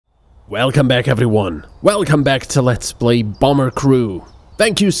Welcome back, everyone. Welcome back to Let's Play Bomber Crew.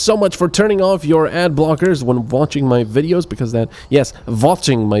 Thank you so much for turning off your ad blockers when watching my videos, because that, yes,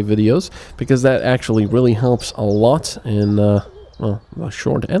 watching my videos, because that actually really helps a lot in, well, the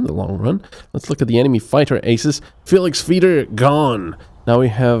short and the long run. Let's look at the enemy fighter aces. Felix Feeder, gone. Now we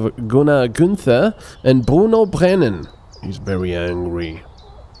have Gunnar Gunther and Bruno Brennan. He's very angry.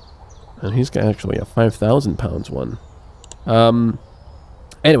 And he's got actually a 5,000 pounds one.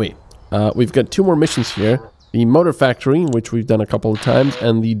 Anyway, we've got two more missions here. The Motor Factory, which we've done a couple of times,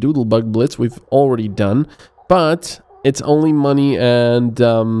 and the Doodlebug Blitz we've already done. But it's only money and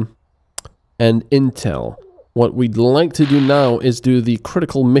intel. What we'd like to do now is do the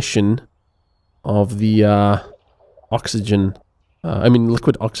critical mission of the oxygen,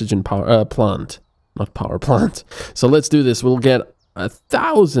 liquid oxygen power plant, not power plant. So let's do this. We'll get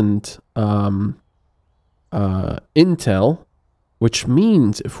 1,000 intel. Which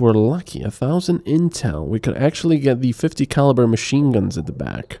means, if we're lucky, 1,000 intel, we could actually get the 50 caliber machine guns at the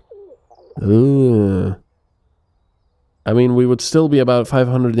back. Ugh. I mean, we would still be about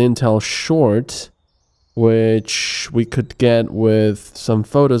 500 intel short, which we could get with some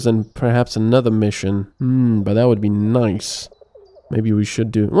photos and perhaps another mission. But that would be nice. Maybe we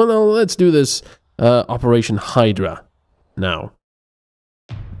should do... Well, no, let's do this Operation Hydra now.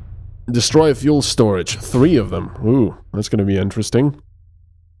 Destroy fuel storage. 3 of them. Ooh, that's going to be interesting.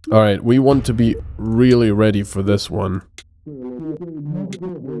 Alright, we want to be really ready for this one.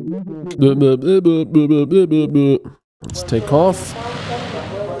 Let's take off.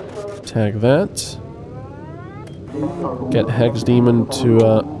 Tag that. Get Hex Demon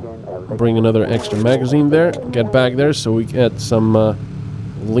to bring another extra magazine there. Get back there so we get some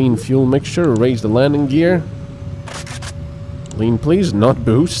lean fuel mixture. Raise the landing gear. Lean, please, not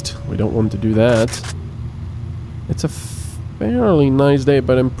boost. We don't want to do that. It's a fairly nice day,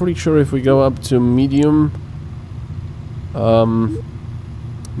 but I'm pretty sure if we go up to medium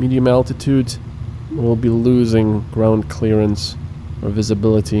altitude, we'll be losing ground clearance or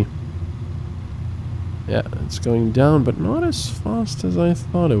visibility. Yeah, it's going down, but not as fast as I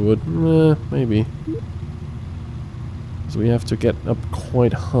thought it would. Maybe. So we have to get up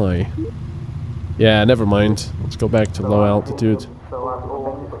quite high. Yeah, never mind. Let's go back to low altitude.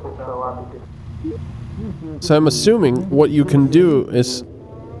 So I'm assuming what you can do is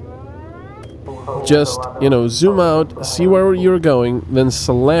just, you know, zoom out, see where you're going, then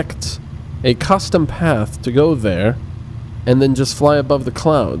select a custom path to go there, and then just fly above the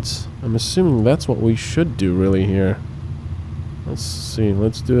clouds. I'm assuming that's what we should do really here. Let's see,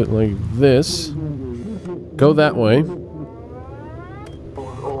 let's do it like this. Go that way.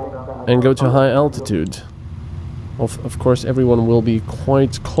 And go to high altitude. Of course, everyone will be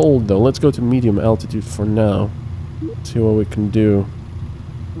quite cold, though. Let's go to medium altitude for now. See what we can do.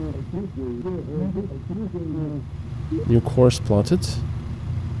 New course plotted.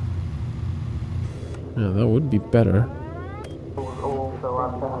 Yeah, that would be better.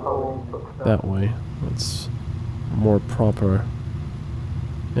 That way. That's more proper.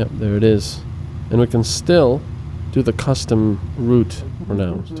 Yep, there it is. And we can still do the custom route for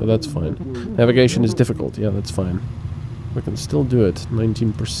now, so that's fine. Navigation is difficult, yeah, that's fine. We can still do it,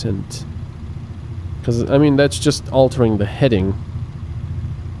 19%. Because, I mean, that's just altering the heading.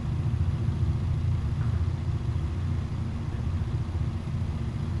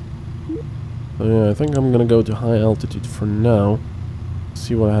 So yeah, I think I'm gonna go to high altitude for now.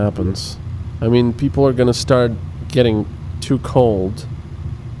 See what happens. I mean, people are gonna start getting too cold.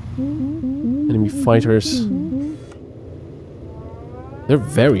 Enemy fighters. They're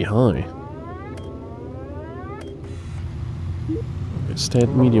very high. Okay, stay at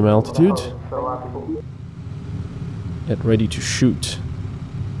medium altitude. Get ready to shoot.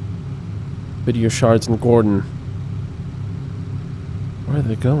 Video Shards and Gordon. Where are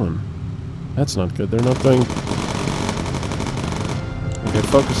they going? That's not good. They're not going... Okay,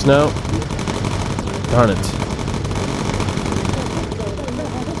 focus now. Darn it.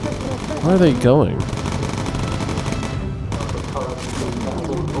 Where are they going?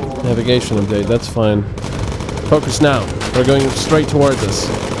 Navigation update, that's fine. Focus now. We're going straight towards us.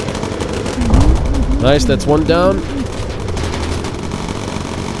 Nice, that's one down.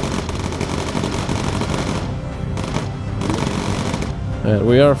 And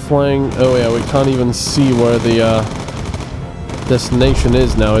we are flying... Oh yeah, we can't even see where the destination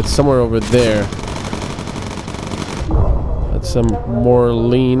is now. It's somewhere over there. That's some more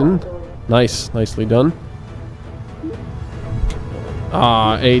lean. Nice, nicely done.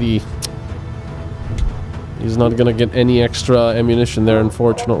 Ah, 80. He's not gonna get any extra ammunition there,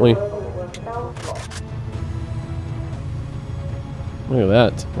 unfortunately. Look at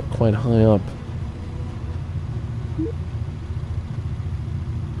that. We're quite high up.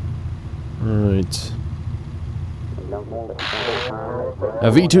 Alright.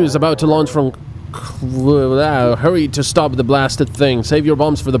 A V2 is about to launch from... hurry to stop the blasted thing. Save your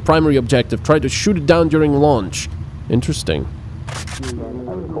bombs for the primary objective. Try to shoot it down during launch. Interesting.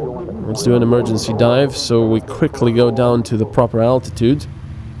 Let's do an emergency dive so we quickly go down to the proper altitude.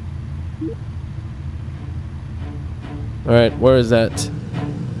 Alright, where is that?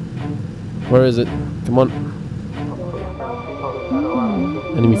 Where is it? Come on.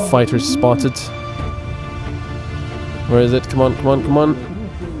 Enemy fighters spotted. Where is it? Come on, come on, come on.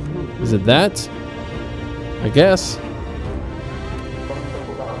 Is it that? I guess.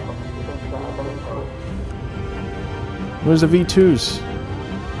 Where's the V2s?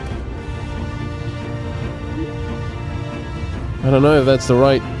 I don't know if that's the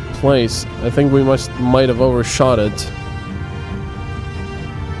right place. I think we might have overshot it.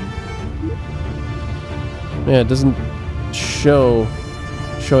 Yeah, it doesn't show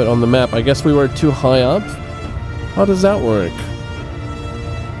it on the map. I guess we were too high up. How does that work?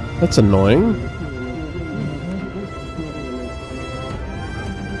 That's annoying.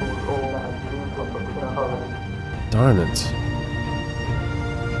 Darn it.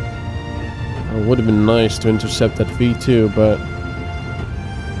 It would have been nice to intercept that V2, but...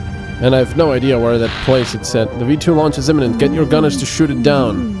 And I have no idea where that place it's at. The V2 launch is imminent. Get your gunners to shoot it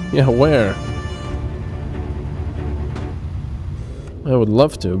down. Yeah, where? I would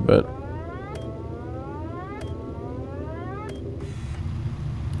love to, but...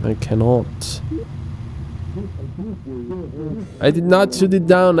 I cannot. I did not shoot it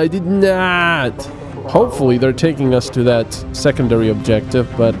down. I did not! Hopefully they're taking us to that secondary objective,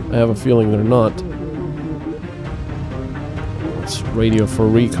 but I have a feeling they're not. Let's radio for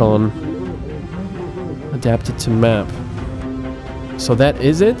recon. Adapted to map. So that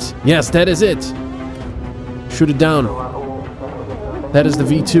is it? Yes, that is it! Shoot it down. That is the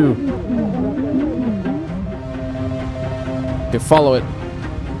V2. Okay, follow it.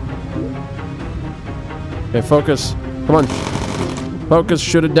 Okay, focus. Come on. Focus,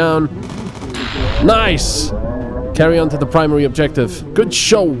 shoot it down. Nice! Carry on to the primary objective. Good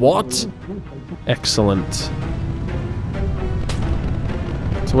show, what? Excellent.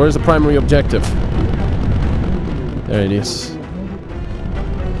 So where's the primary objective? There it is.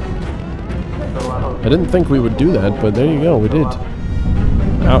 I didn't think we would do that, but there you go, we did.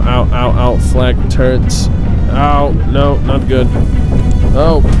 Ow, ow, ow, ow, flag turrets. Ow, no, not good.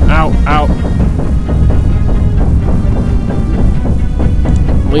 Oh, ow, ow.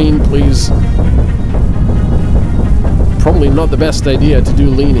 Lean, please. Probably not the best idea to do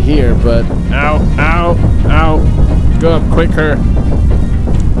lean here, but... Ow, ow, ow. Go up quicker.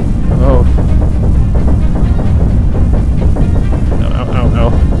 Oh. Ow, ow, ow,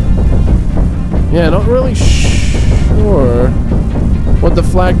 ow. Yeah, not really sure what the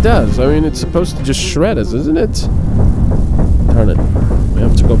flag does. I mean, it's supposed to just shred us, isn't it? Darn it. We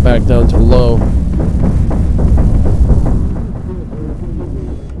have to go back down to low.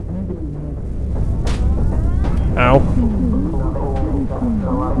 Ow.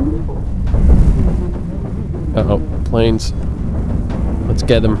 Uh-oh, planes. Let's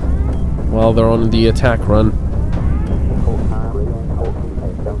get them while they're on the attack run.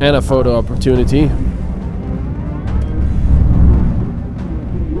 And a photo opportunity.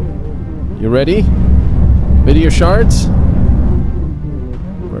 You ready? Video shards?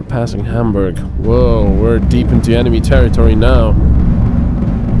 We're passing Hamburg. Whoa, we're deep into enemy territory now.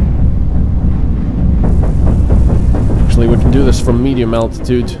 Actually, we can do this from medium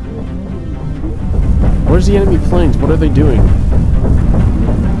altitude. Where's the enemy planes? What are they doing?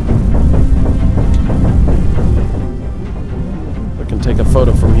 I can take a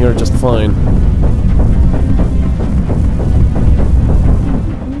photo from here just fine.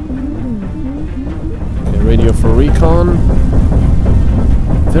 Okay, radio for recon.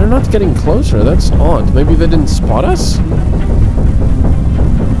 They're not getting closer, that's odd. Maybe they didn't spot us?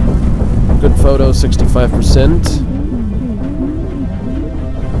 Good photo, 65%.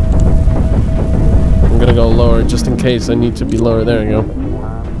 I'm gonna go lower just in case I need to be lower. There you go.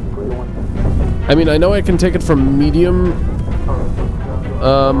 I mean, I know I can take it from medium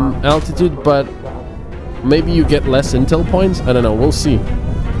altitude, but maybe you get less intel points? I don't know, we'll see.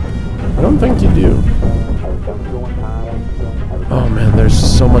 I don't think you do. Oh man, there's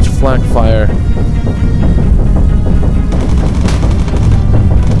so much flak fire.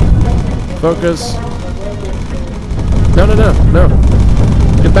 Focus. No, no, no, no.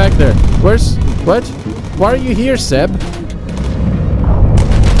 Get back there. Where's... What? Why are you here, Seb?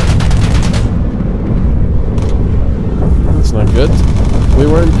 That's not good. We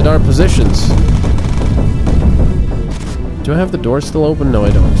weren't in our positions. Do I have the door still open? No,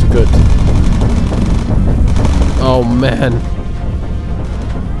 I don't. Good. Oh, man.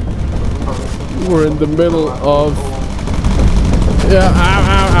 We're in the middle of... Yeah, ow,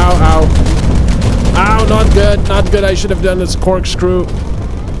 ow, ow, ow. Ow, not good, not good. I should have done this corkscrew.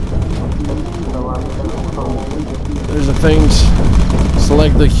 There's the things.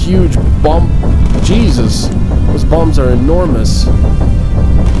 Select the huge bomb. Jesus, those bombs are enormous.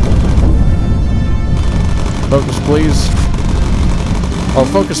 Focus, please. I'll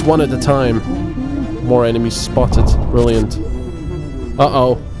focus one at a time. More enemies spotted. Brilliant.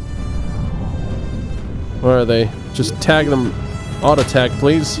 Uh-oh. Where are they? Just tag them. Auto tag,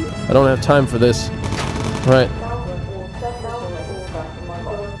 please. I don't have time for this. Right.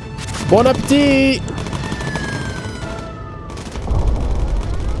 Bon appetit!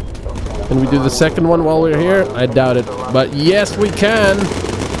 Can we do the second one while we're here? I doubt it. But yes, we can!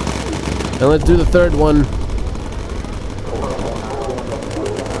 And let's do the third one.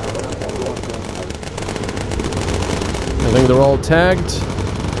 I think they're all tagged.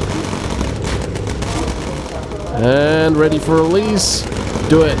 And ready for release.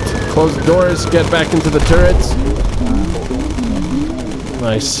 Do it. Close the doors, get back into the turrets.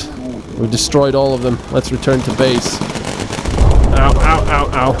 Nice. We've destroyed all of them. Let's return to base. Ow, ow, ow,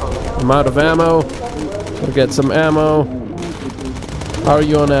 ow. I'm out of ammo. We'll get some ammo. How are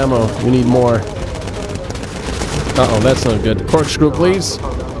you on ammo? We need more. Uh-oh, that's not good. Corkscrew, please.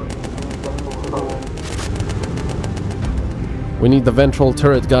 We need the ventral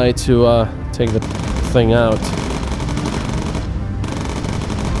turret guy to take the thing out.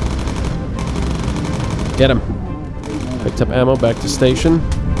 Get him. Picked up ammo, back to station.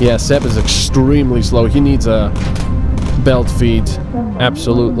 Yeah, Seb is extremely slow. He needs a belt feed.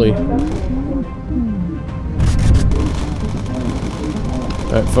 Absolutely.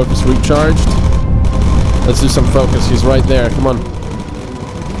 Alright, focus recharged. Let's do some focus. He's right there. Come on.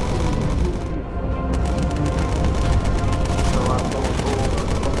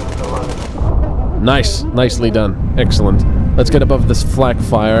 Nice. Nicely done. Excellent. Let's get above this flak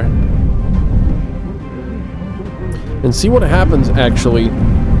fire. And see what happens, actually,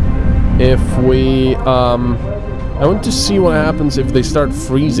 if we, I want to see what happens if they start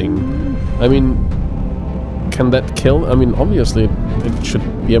freezing. I mean, can that kill? I mean, obviously, it should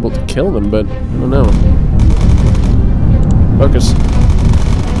be able to kill them, but I don't know. Focus.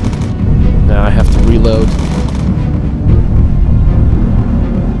 Now I have to reload.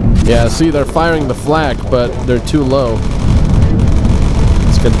 Yeah, see, they're firing the flak, but they're too low.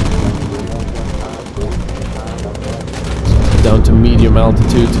 Let's get down to medium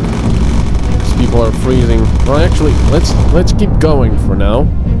altitude because people are freezing. Well, actually, let's keep going for now,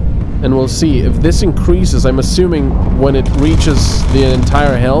 and we'll see if this increases. I'm assuming when it reaches the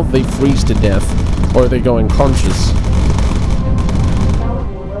entire health, they freeze to death, or they go unconscious.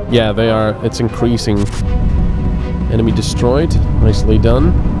 Yeah, they are. It's increasing. Enemy destroyed. Nicely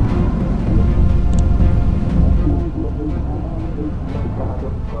done.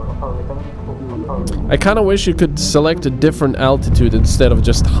 I kind of wish you could select a different altitude instead of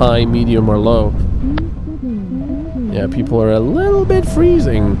just high, medium, or low. Yeah, people are a little bit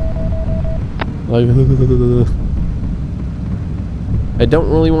freezing. I don't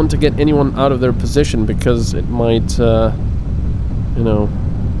really want to get anyone out of their position because it might, you know...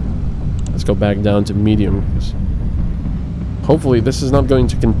 Let's go back down to medium. Hopefully this is not going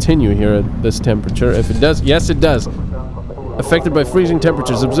to continue here at this temperature. If it does, yes it does. Affected by freezing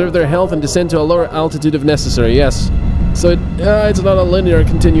temperatures, observe their health and descend to a lower altitude if necessary. Yes. So it's not a linear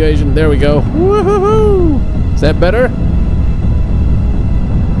continuation. There we go. Woohoo! Is that better?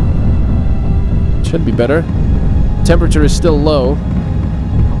 Should be better. Temperature is still low.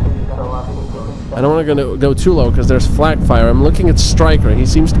 I don't want to go too low because there's flak fire. I'm looking at Striker. He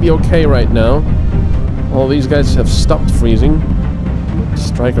seems to be okay right now. All these guys have stopped freezing.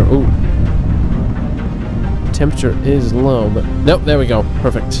 Striker. Ooh. Temperature is low, but nope, there we go.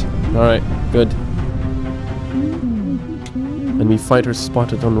 Perfect. Alright, good. Enemy fighters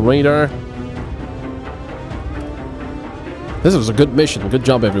spotted on the radar. This was a good mission. Good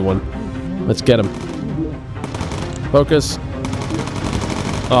job, everyone. Let's get him. Focus.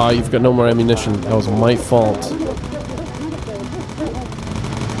 Ah, you've got no more ammunition. That was my fault.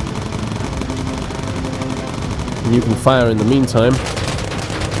 And you can fire in the meantime.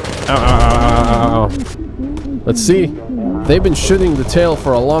 Ow, ow, ow, ow, ow. Let's see. They've been shooting the tail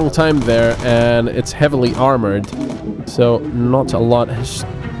for a long time there, and it's heavily armored. So, not a lot has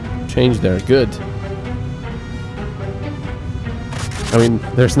changed there. Good. I mean,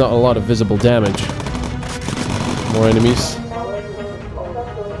 there's not a lot of visible damage. More enemies.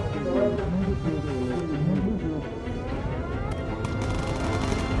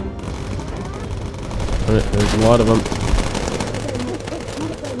 Alright, there's a lot of them.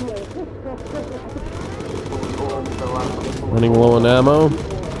 Running low on ammo.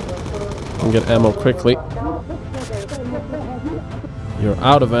 Can get ammo quickly. You're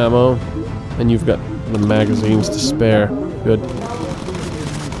out of ammo, and you've got the magazines to spare. Good.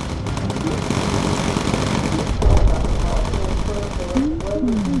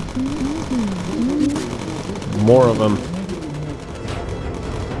 More of them.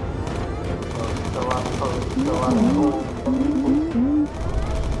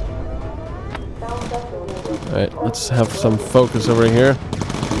 Alright, let's have some focus over here.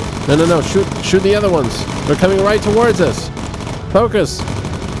 No, shoot the other ones. They're coming right towards us. Focus.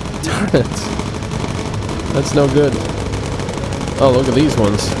 Darn it. That's no good. Oh, look at these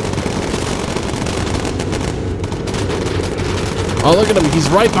ones. Oh, look at him. He's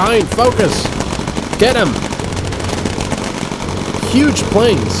right behind. Focus. Get him. Huge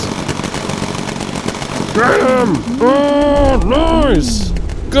planes. Get him. Oh, nice.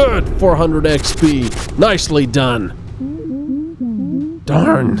 Good. 400 XP. Nicely done.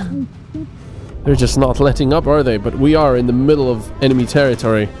 Darn. They're just not letting up, are they? But we are in the middle of enemy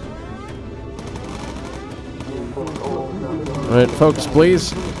territory. Alright, focus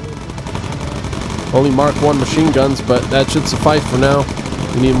please. Only Mark 1 machine guns, but that should suffice for now.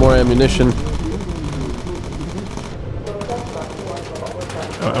 We need more ammunition.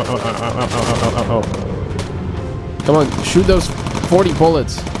 Oh. Come on, shoot those 40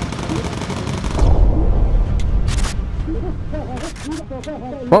 bullets.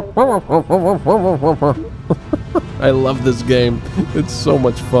 I love this game. It's so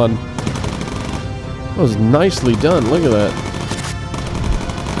much fun. That was nicely done. Look at that.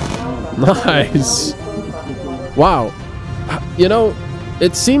 Nice. Wow. You know,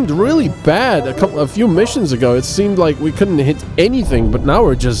 it seemed really bad a few missions ago. It seemed like we couldn't hit anything, but now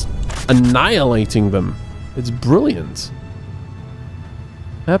we're just annihilating them. It's brilliant.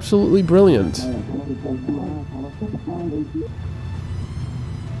 Absolutely brilliant.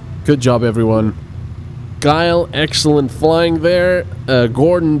 Good job, everyone. Guile, excellent flying there.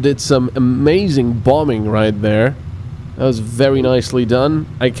 Gordon did some amazing bombing right there. That was very nicely done.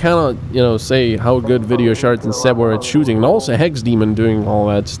 I cannot, say how good Video Shards and Seb were at shooting. And also Hex Demon doing all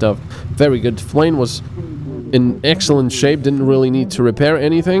that stuff. Very good. Plane was in excellent shape. Didn't really need to repair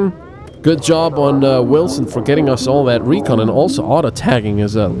anything. Good job on Wilson for getting us all that recon. And also auto-tagging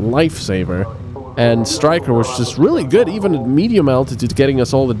is a lifesaver. And Striker was just really good, even at medium altitude, getting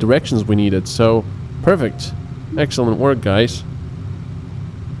us all the directions we needed. So, perfect. Excellent work, guys.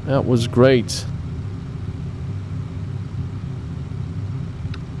 That was great.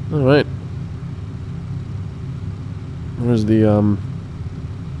 Alright. Where's the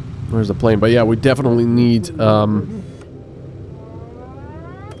plane? But yeah, we definitely need,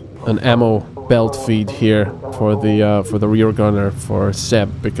 an ammo belt feed here for the rear gunner for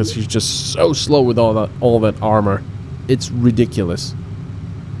Seb, because he's just so slow with all that armor. It's ridiculous.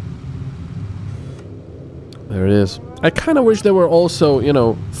 There it is. I kind of wish there were also,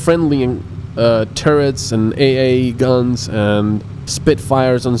 friendly turrets and AA guns and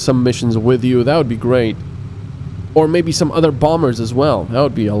Spitfires on some missions with you. That would be great. Or maybe some other bombers as well. That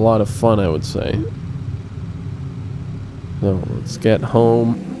would be a lot of fun, I would say. So, let's get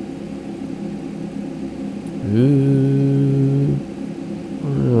home.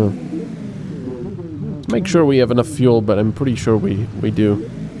 Let's make sure we have enough fuel, but I'm pretty sure we do.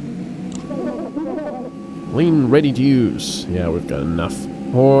 Lean ready to use. Yeah, we've got enough.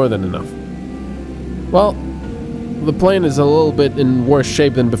 More than enough. Well, the plane is a little bit in worse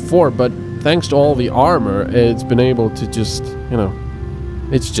shape than before, but thanks to all the armor, it's been able to just,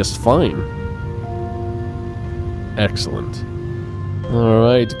 it's just fine. Excellent.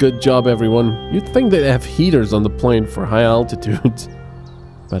 Alright, good job, everyone. You'd think they'd have heaters on the plane for high altitude,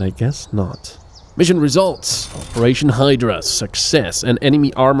 but I guess not. Mission results. Operation Hydra. Success. And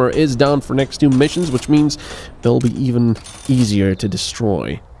enemy armor is down for next 2 missions, which means they'll be even easier to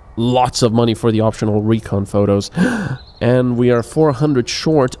destroy. Lots of money for the optional recon photos. And we are 400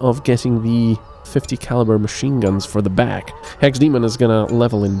 short of getting the 50 caliber machine guns for the back. Hex Demon is gonna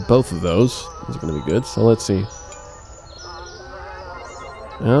level in both of those. It's gonna be good, so let's see.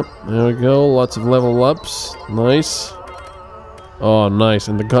 Yep, there we go. Lots of level ups. Nice. Oh, nice.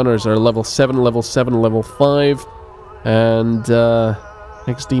 And the gunners are level 7, level 7, level 5. And,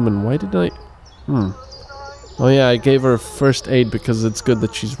 Hex Demon, why did I... Oh yeah, I gave her first aid because it's good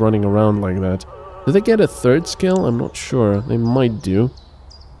that she's running around like that. Do they get a 3rd skill? I'm not sure. They might do.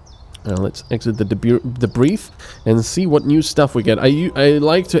 Let's exit the debrief and see what new stuff we get. I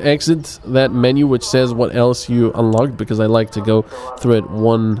like to exit that menu which says what else you unlocked, because I like to go through it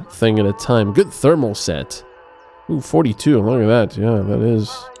one thing at a time. Good thermal set. Ooh, 42. Look at that. Yeah, that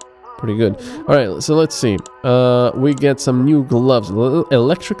is pretty good. Alright, so let's see. We get some new gloves.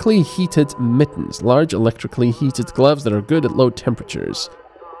 Electrically heated mittens. Large electrically heated gloves that are good at low temperatures.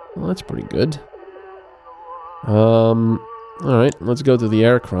 Well, that's pretty good. Alright, let's go to the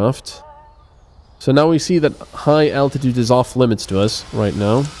aircraft. So now we see that high altitude is off limits to us right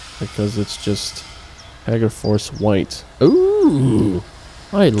now, because it's just Hager Force White. Ooh!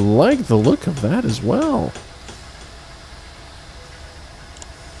 I like the look of that as well.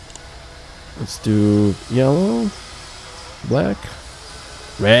 Let's do yellow, black,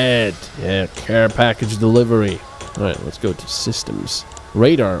 red. Yeah, care package delivery. Alright, let's go to systems.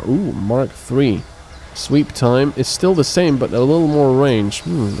 Radar. Ooh, Mark III. Sweep time is still the same, but a little more range.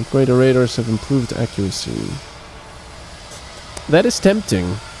 The greater radars have improved accuracy. That is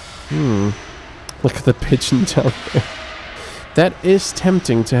tempting. Look at the pigeon down there. That is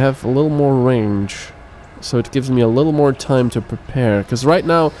tempting to have a little more range. So it gives me a little more time to prepare. Because right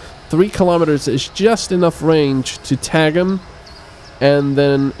now, 3 kilometers is just enough range to tag him and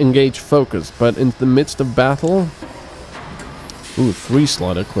then engage focus. But in the midst of battle... Ooh,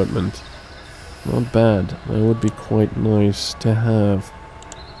 3-slot equipment. Not bad. That would be quite nice to have.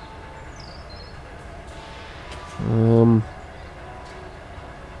 I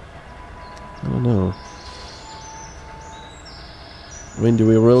don't know. I mean, do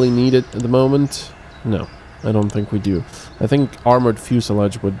we really need it at the moment? No, I don't think we do. I think armored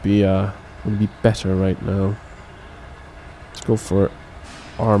fuselage would be better right now. Let's go for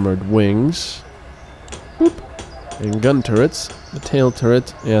armored wings. Boop. And gun turrets. The tail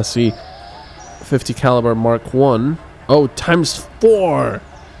turret. Yeah, see. 50 caliber Mark 1. Oh, times 4!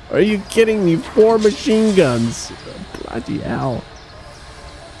 Are you kidding me? 4 machine guns. Bloody hell.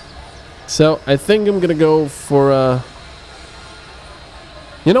 So, I think I'm gonna go for,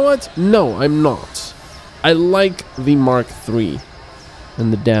 You know what? No, I'm not. I like the Mark III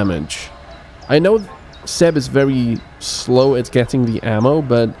and the damage. I know Seb is very slow at getting the ammo,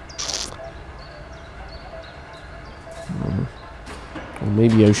 but... Or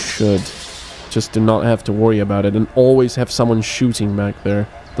maybe I should. Just to not have to worry about it and always have someone shooting back there.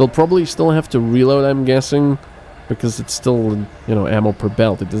 They'll probably still have to reload, I'm guessing, because it's still, you know, ammo per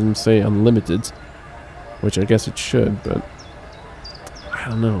belt. It doesn't say unlimited, which I guess it should, but I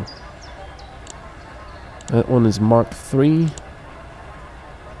don't know. That one is Mark III.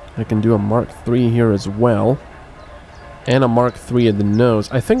 I can do a Mark III here as well. And a Mark III at the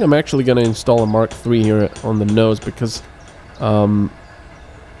nose. I think I'm actually going to install a Mark III here on the nose because...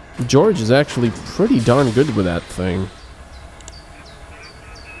 George is actually pretty darn good with that thing.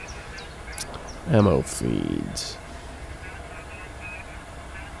 Ammo feeds.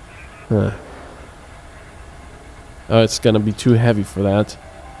 Huh. Oh, it's gonna be too heavy for that.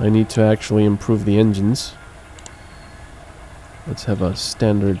 I need to actually improve the engines. Let's have a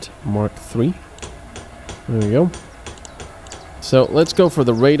standard Mark III. There we go. So, let's go for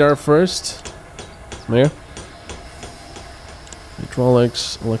the radar first. There.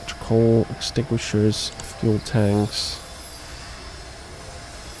 Hydraulics, electrical, extinguishers, fuel tanks.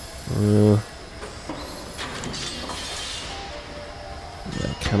 I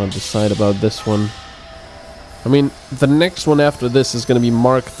cannot decide about this one. I mean, the next one after this is going to be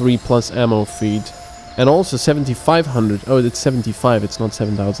Mark III plus ammo feed. And also 7,500. Oh, it's 75, it's not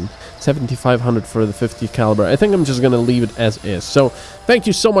 7,000. 7,500 for the 50 caliber. I think I'm just going to leave it as is. So, thank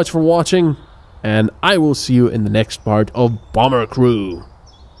you so much for watching. And I will see you in the next part of Bomber Crew.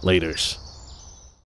 Laters.